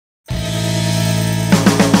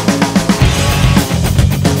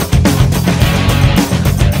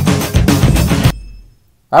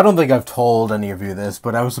I don't think I've told any of you this,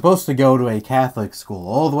 but I was supposed to go to a Catholic school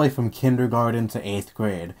all the way from kindergarten to 8th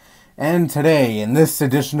grade. And today, in this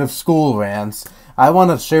edition of School Rants, I want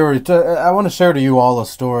to share to you all a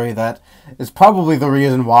story that is probably the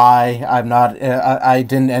reason why I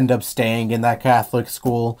didn't end up staying in that Catholic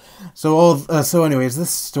school. Anyways,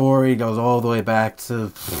 this story goes all the way back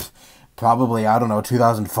to probably, I don't know,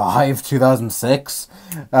 2005, 2006,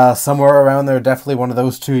 somewhere around there, definitely one of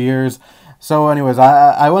those 2 years. So anyways,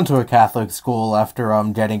 I went to a Catholic school after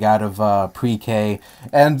getting out of pre-K,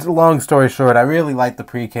 and long story short, I really liked the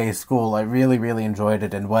pre-K school. I really enjoyed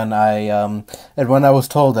it, and when I was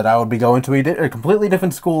told that I would be going to a completely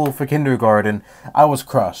different school for kindergarten, I was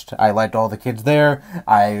crushed. I liked all the kids there,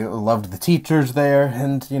 I loved the teachers there,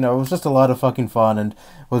 and it was just a lot of fucking fun, and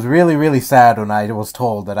was really sad when I was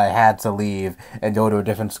told that I had to leave and go to a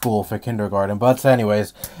different school for kindergarten. But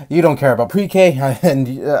anyways, you don't care about pre-K, and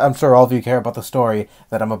I'm sure all of you care about the story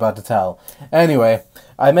that I'm about to tell. Anyway,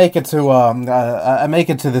 I make it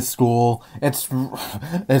to this school. It's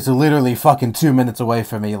literally fucking 2 minutes away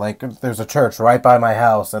from me. Like, there's a church right by my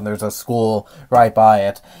house, and there's a school right by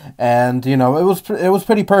it. And it was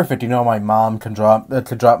pretty perfect. My mom could drop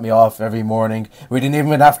me off every morning. We didn't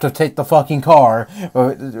even have to take the fucking car.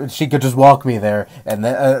 She could just walk me there, and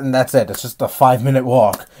that's it. It's just a 5-minute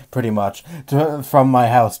walk, pretty much, from my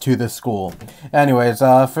house to this school. Anyways,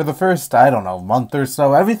 for the first, I don't know, month or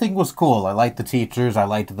so, everything was cool. I liked the teachers.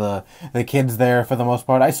 I liked the kids there for the most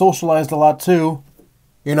part. I socialized a lot too.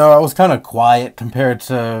 I was kind of quiet compared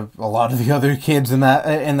to a lot of the other kids in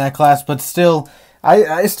that class, but still,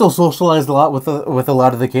 I still socialized a lot with a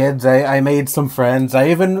lot of the kids. I made some friends. I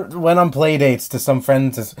even went on play dates to some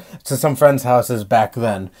friends' houses back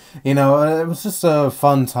then. It was just a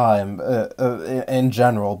fun time in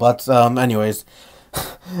general. But anyways,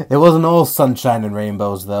 it wasn't all sunshine and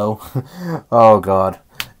rainbows though. Oh God.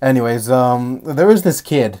 Anyways, there was this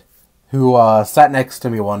kid who sat next to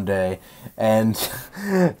me one day, and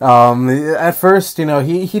at first, he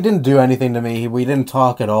didn't do anything to me. We didn't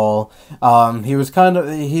talk at all.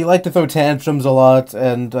 He liked to throw tantrums a lot,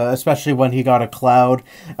 and especially when he got a cloud.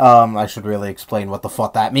 I should really explain what the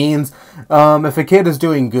fuck that means. If a kid is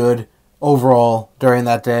doing good overall during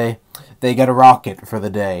that day, they get a rocket for the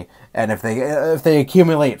day, and if they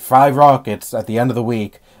accumulate 5 rockets at the end of the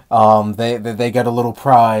week, they get a little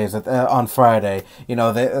prize on Friday.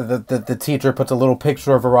 The teacher puts a little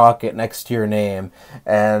picture of a rocket next to your name,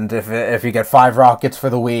 and if you get 5 rockets for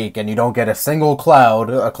the week and you don't get a single cloud,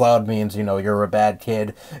 a cloud means you're a bad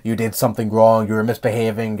kid, you did something wrong, you were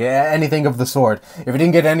misbehaving, anything of the sort. If you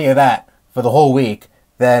didn't get any of that for the whole week,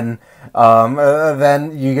 then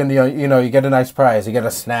you get a nice prize. You get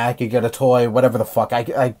a snack, you get a toy, whatever the fuck.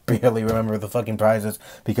 I barely remember the fucking prizes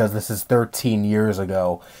because this is 13 years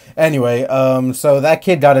ago. Anyway, so that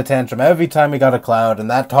kid got a tantrum every time he got a cloud,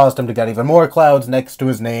 and that caused him to get even more clouds next to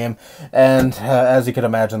his name, and as you can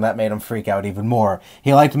imagine, that made him freak out even more.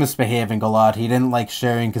 He liked misbehaving a lot. He didn't like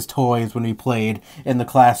sharing his toys when we played in the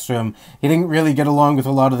classroom. He didn't really get along with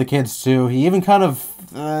a lot of the kids too. He even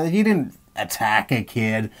he didn't attack a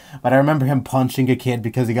kid, but I remember him punching a kid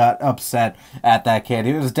because he got upset at that kid.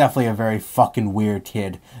 He was definitely a very fucking weird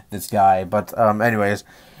kid, this guy. But anyways,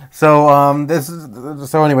 fast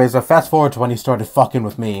forward to when he started fucking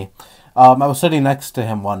with me. I was sitting next to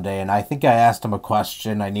him one day, and I think I asked him a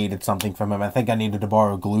question. I needed something from him. I think I needed to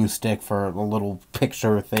borrow a glue stick for a little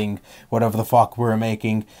picture thing, whatever the fuck we were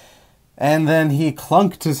making. And then he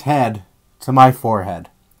clunked his head to my forehead.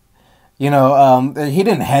 He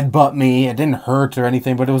didn't headbutt me. It didn't hurt or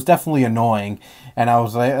anything, but it was definitely annoying. And I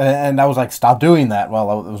was like, stop doing that.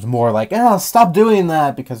 Well, it was more like, stop doing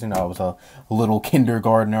that, because, I was a little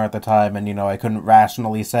kindergartner at the time, and, I couldn't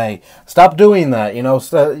rationally say, stop doing that,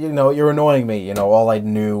 you're annoying me. All I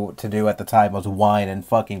knew to do at the time was whine and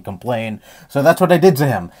fucking complain. So that's what I did to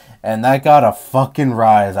him. And that got a fucking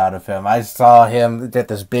rise out of him. I saw him get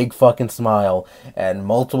this big fucking smile, and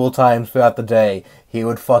multiple times throughout the day, he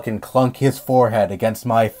would fucking clunk his forehead against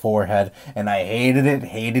my forehead, and I hated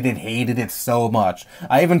it so much.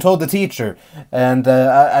 I even told the teacher, and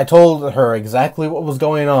I told her exactly what was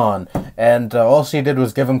going on, and all she did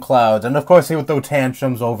was give him clouds, and of course he would throw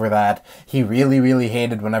tantrums over that. He really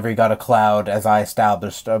hated whenever he got a cloud, as I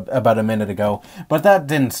established about a minute ago, but that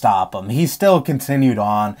didn't stop him. He still continued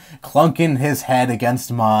on, clunking his head against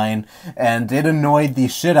mine, and it annoyed the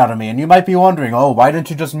shit out of me. And you might be wondering, oh, why didn't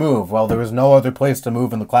you just move? Well, there was no other place place to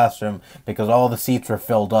move in the classroom because all the seats were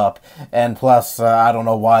filled up. And plus, I don't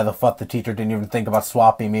know why the fuck the teacher didn't even think about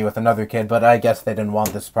swapping me with another kid, but I guess they didn't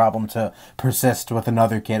want this problem to persist with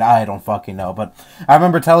another kid. I don't fucking know. But I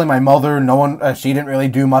remember telling my mother, she didn't really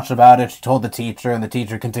do much about it. She told the teacher, and the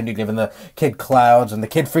teacher continued giving the kid clouds, and the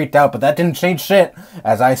kid freaked out, but that didn't change shit,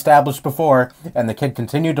 as I established before, and the kid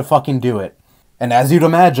continued to fucking do it. And as you'd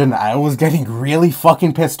imagine, I was getting really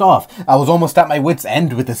fucking pissed off. I was almost at my wit's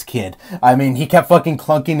end with this kid. I mean, he kept fucking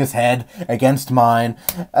clunking his head against mine.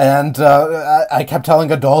 And I kept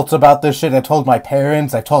telling adults about this shit. I told my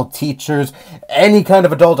parents, I told teachers, any kind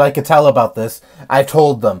of adult I could tell about this, I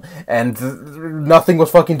told them. And nothing was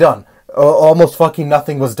fucking done. Almost fucking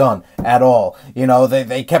nothing was done at all. You know,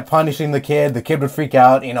 they kept punishing the kid would freak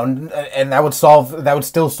out, you know, and that would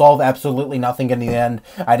still solve absolutely nothing in the end.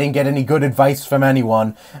 I didn't get any good advice from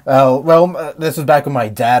anyone. This was back when my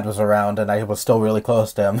dad was around and I was still really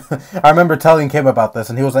close to him. I remember telling Kim about this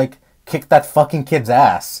and he was like, kick that fucking kid's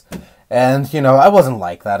ass. And, you know, I wasn't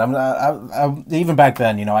like that. Even back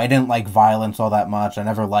then, you know, I didn't like violence all that much. I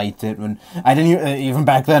never liked it. Even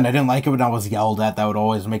back then, I didn't like it when I was yelled at. That would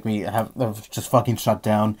always make me just fucking shut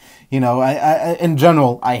down. You know, in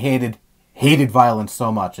general, I hated violence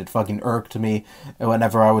so much. It fucking irked me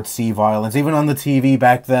whenever I would see violence. Even on the TV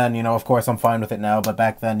back then, you know, of course I'm fine with it now, but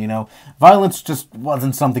back then, you know, violence just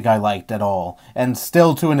wasn't something I liked at all. And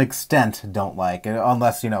still to an extent don't like.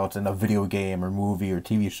 Unless, you know, it's in a video game or movie or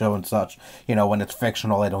TV show and such. You know, when it's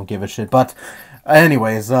fictional, I don't give a shit. But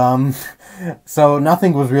anyways, so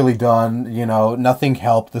nothing was really done, you know, nothing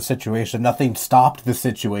helped the situation, nothing stopped the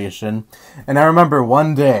situation. And I remember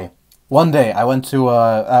one day I went to,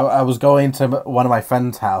 I was going to one of my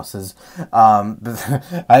friend's houses. I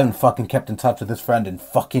haven't fucking kept in touch with this friend in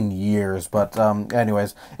fucking years, but,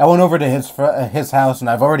 anyways, I went over to his house, and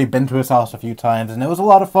I've already been to his house a few times, and it was a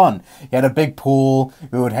lot of fun. He had a big pool,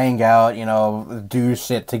 we would hang out, you know, do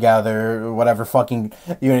shit together, whatever fucking,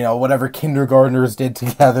 you know, whatever kindergartners did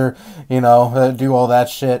together, you know, do all that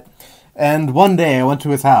shit. And one day I went to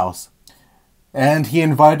his house, and he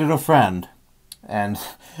invited a friend. And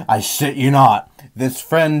I shit you not, this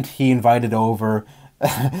friend he invited over,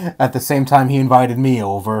 at the same time he invited me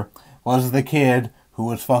over, was the kid who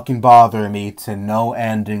was fucking bothering me to no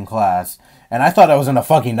end in class. And I thought I was in a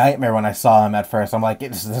fucking nightmare when I saw him at first. I'm like,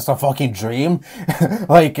 is this a fucking dream?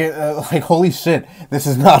 like, holy shit, this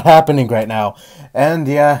is not happening right now. And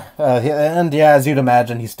yeah, as you'd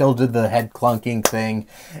imagine, he still did the head clunking thing.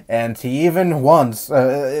 And he even once,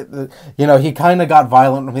 you know, he kind of got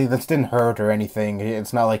violent with me. This didn't hurt or anything.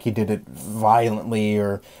 It's not like he did it violently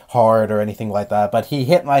or hard or anything like that. But he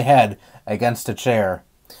hit my head against a chair.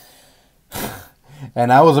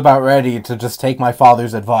 And I was about ready to just take my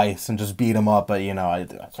father's advice and just beat him up, but, you know, I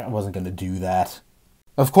wasn't going to do that.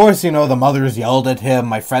 Of course, you know, the mothers yelled at him,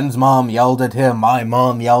 my friend's mom yelled at him, my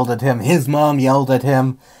mom yelled at him, his mom yelled at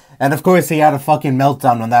him. And of course he had a fucking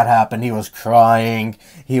meltdown when that happened. He was crying,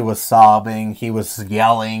 he was sobbing, he was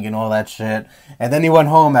yelling and all that shit. And then he went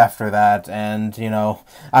home after that, and, you know,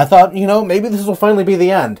 I thought, you know, maybe this will finally be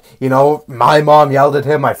the end. You know, my mom yelled at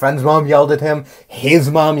him, my friend's mom yelled at him,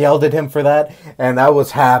 his mom yelled at him for that, and I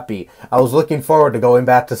was happy. I was looking forward to going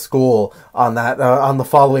back to school on the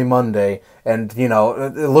following Monday. And, you know,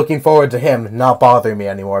 looking forward to him not bothering me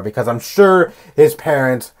anymore, because I'm sure his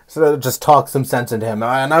parents just talked some sense into him.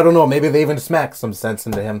 And I don't know, maybe they even smacked some sense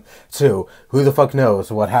into him, too. Who the fuck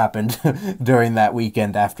knows what happened during that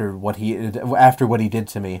weekend after what he did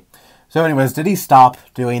to me. So anyways, did he stop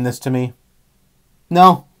doing this to me?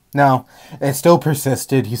 No, it still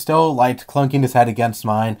persisted. He still liked clunking his head against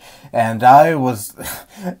mine, and I was...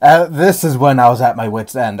 this is when I was at my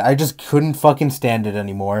wit's end. I just couldn't fucking stand it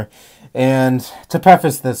anymore. And to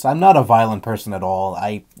preface this, I'm not a violent person at all.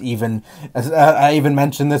 I even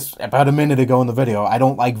mentioned this about a minute ago in the video. I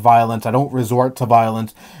don't like violence. I don't resort to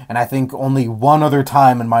violence. And I think only one other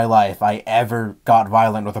time in my life I ever got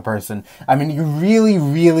violent with a person. I mean, you really,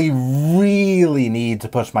 really, really need to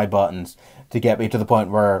push my buttons to get me to the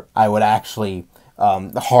point where I would actually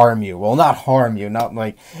harm you. Well, not harm you, not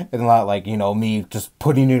like, you know, me just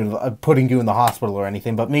putting you in the hospital or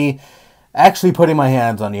anything, but me actually putting my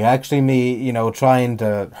hands on you, actually me, you know, trying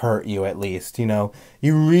to hurt you at least, you know.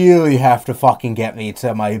 You really have to fucking get me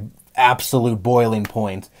to my absolute boiling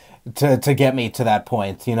point to get me to that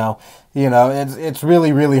point, you know. You know, it's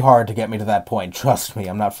really, really hard to get me to that point. Trust me,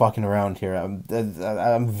 I'm not fucking around here.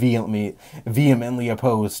 I'm vehemently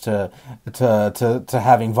opposed to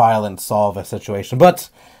having violence solve a situation. But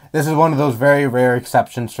this is one of those very rare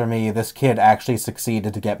exceptions for me. This kid actually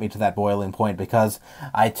succeeded to get me to that boiling point, because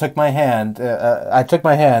I took my hand,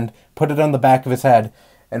 put it on the back of his head,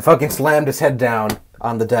 and fucking slammed his head down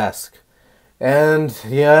on the desk. And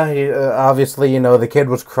yeah, obviously, the kid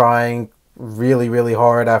was crying really, really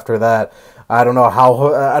hard after that. I don't know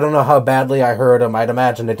how badly I hurt him. I'd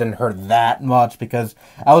imagine it didn't hurt that much because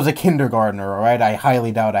I was a kindergartner, all right? I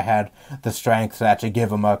highly doubt I had the strength to actually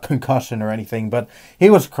give him a concussion or anything, but he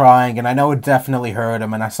was crying, and I know it definitely hurt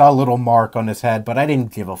him, and I saw a little mark on his head, but I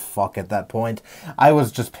didn't give a fuck at that point. I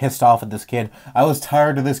was just pissed off at this kid. I was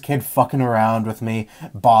tired of this kid fucking around with me,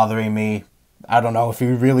 bothering me. I don't know if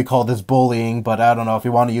you really call this bullying, but I don't know if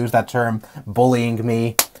you want to use that term, bullying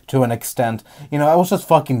me to an extent. I was just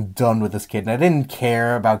fucking done with this kid, and I didn't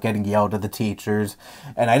care about getting yelled at the teachers,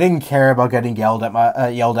 and I didn't care about getting yelled at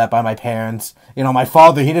by my parents. My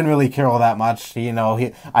father, he didn't really care all that much.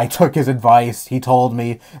 I took his advice. He told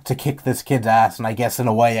me to kick this kid's ass, and I guess in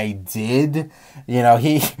a way I did.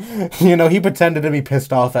 He pretended to be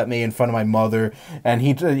pissed off at me in front of my mother, and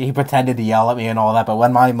he pretended to yell at me and all that. But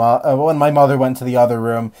when my mother went to the other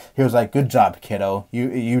room, he was like, "Good job, kiddo.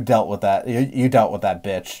 You dealt with that. You dealt with that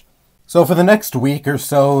bitch." So for the next week or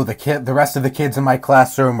so, the rest of the kids in my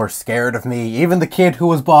classroom were scared of me. Even the kid who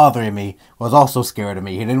was bothering me was also scared of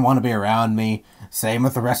me. He didn't want to be around me. Same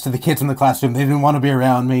with the rest of the kids in the classroom. They didn't want to be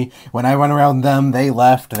around me. When I went around them, they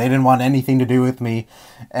left. They didn't want anything to do with me.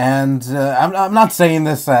 And I'm not saying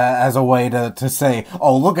this as a way to say,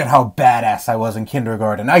 oh, look at how badass I was in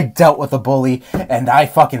kindergarten. I dealt with a bully, and I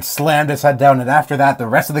fucking slammed his head down, and after that, the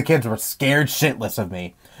rest of the kids were scared shitless of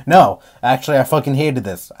me. No, actually, I fucking hated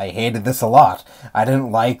this. I hated this a lot. I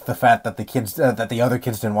didn't like the fact that the other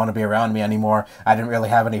kids didn't want to be around me anymore. I didn't really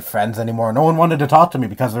have any friends anymore. No one wanted to talk to me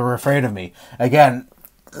because they were afraid of me. Again,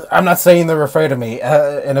 I'm not saying they're afraid of me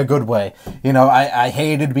in a good way. I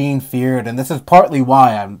hated being feared, and this is partly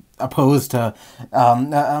why I'm opposed to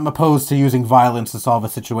using violence to solve a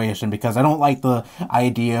situation, because I don't like the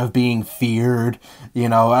idea of being feared.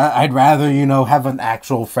 I'd rather have an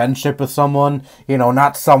actual friendship with someone,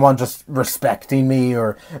 not someone just respecting me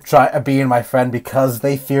or being my friend because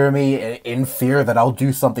they fear me, in fear that I'll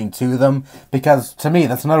do something to them, because to me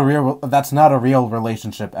that's not a real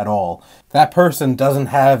relationship at all. That person doesn't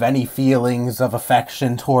have any feelings of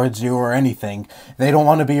affection towards you or anything. They don't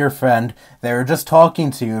want to be your friend. They're just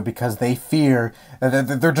talking to you because they fear.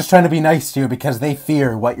 They're just trying to be nice to you because they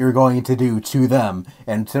fear what you're going to do to them.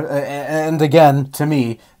 And again, to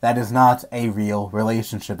me, that is not a real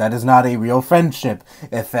relationship. That is not a real friendship.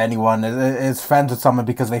 If anyone is friends with someone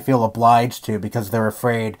because they feel obliged to, because they're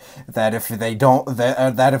afraid that if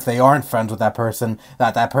they aren't friends with that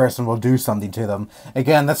person will do something to them.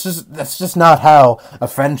 Again, that's just not how a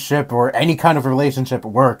friendship or any kind of relationship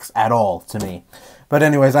works at all to me. But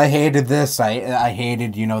anyways, I hated this. I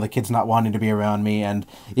hated, the kids not wanting to be around me, and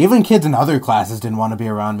even kids in other classes didn't want to be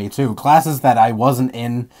around me too. Classes that I wasn't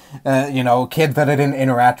in, kids that I didn't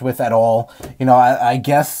interact with at all. I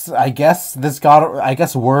guess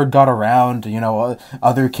word got around.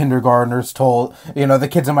 Other kindergartners told, the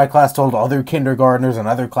kids in my class told other kindergartners and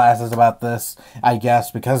other classes about this. I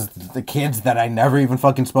guess because the kids that I never even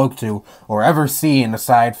fucking spoke to or ever seen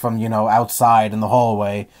aside from outside in the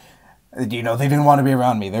hallway. They didn't want to be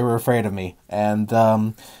around me. They were afraid of me. And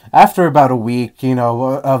after about a week,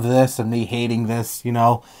 of this and me hating this,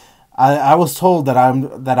 I was told that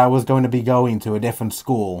I was going to be going to a different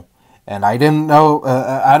school. And I didn't know,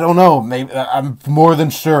 I don't know, maybe I'm more than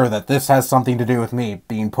sure that this has something to do with me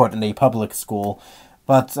being put in a public school.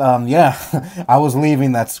 But, yeah, I was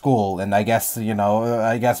leaving that school, and I guess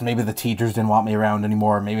maybe the teachers didn't want me around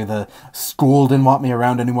anymore, maybe the school didn't want me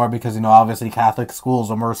around anymore, because, obviously Catholic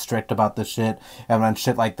schools are more strict about this shit, and when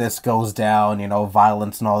shit like this goes down,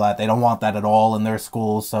 violence and all that, they don't want that at all in their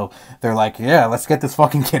schools, so they're like, yeah, let's get this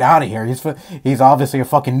fucking kid out of here. He's obviously a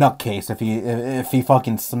fucking nutcase if he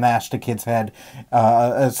fucking smashed a kid's head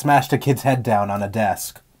down on a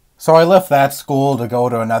desk. So I left that school to go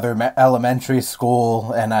to another elementary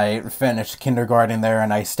school, and I finished kindergarten there,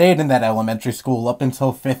 and I stayed in that elementary school up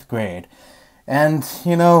until 5th grade. And,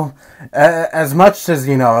 as much as,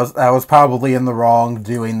 I was probably in the wrong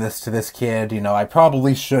doing this to this kid, I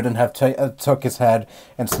probably shouldn't have took his head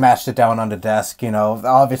and smashed it down on the desk,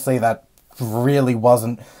 obviously that probably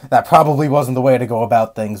wasn't the way to go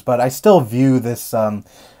about things, but I still view this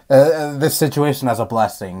situation as a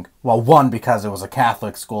blessing. Well, one, because it was a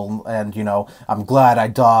Catholic school, and, I'm glad I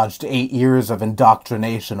dodged 8 years of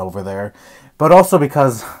indoctrination over there. But also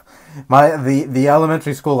because the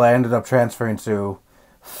elementary school I ended up transferring to,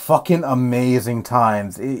 fucking amazing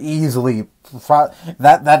times. Easily,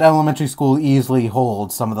 that elementary school easily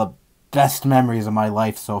holds some of the best memories of my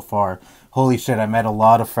life so far. Holy shit, I met a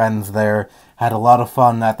lot of friends there, had a lot of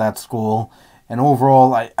fun at that school. And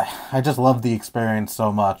overall, I just love the experience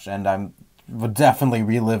so much, and would definitely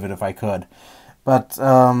relive it if I could. But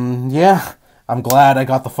yeah, I'm glad I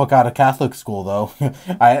got the fuck out of Catholic school though.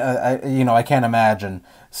 I can't imagine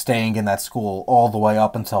staying in that school all the way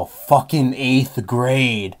up until fucking 8th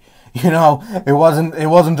grade. It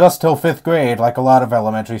wasn't just till 5th grade like a lot of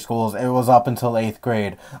elementary schools. It was up until 8th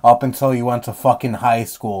grade, up until you went to fucking high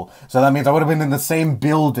school. So that means I would have been in the same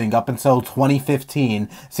building up until 2015,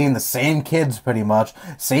 seeing the same kids pretty much,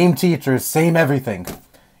 same teachers, same everything.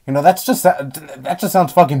 That just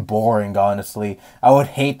sounds fucking boring, honestly. I would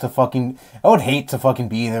hate to fucking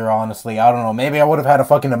be there, honestly. I don't know. Maybe I would have had a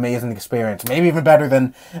fucking amazing experience. Maybe even better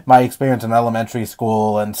than my experience in elementary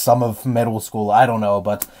school and some of middle school. I don't know,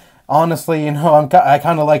 but honestly, I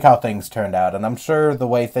kind of like how things turned out, and I'm sure the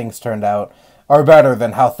way things turned out are better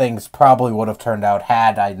than how things probably would have turned out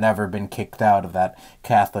had I never been kicked out of that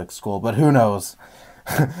Catholic school. But who knows?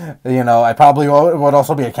 I probably would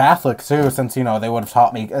also be a Catholic too, since they would have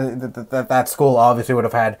taught me that school obviously would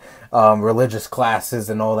have had religious classes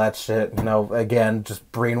and all that shit. Again,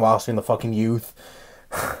 just brainwashing the fucking youth.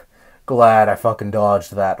 Glad I fucking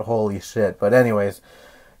dodged that. Holy shit. But anyways,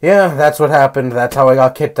 yeah, that's what happened. That's how I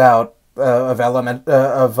got kicked out of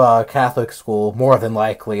Catholic school. More than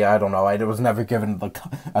likely, I don't know. I was never given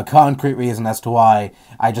a concrete reason as to why.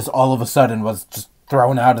 I just all of a sudden was just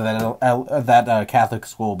thrown out of that Catholic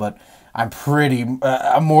school, but I'm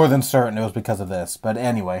more than certain it was because of this. But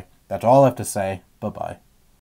anyway, that's all I have to say. Bye-bye.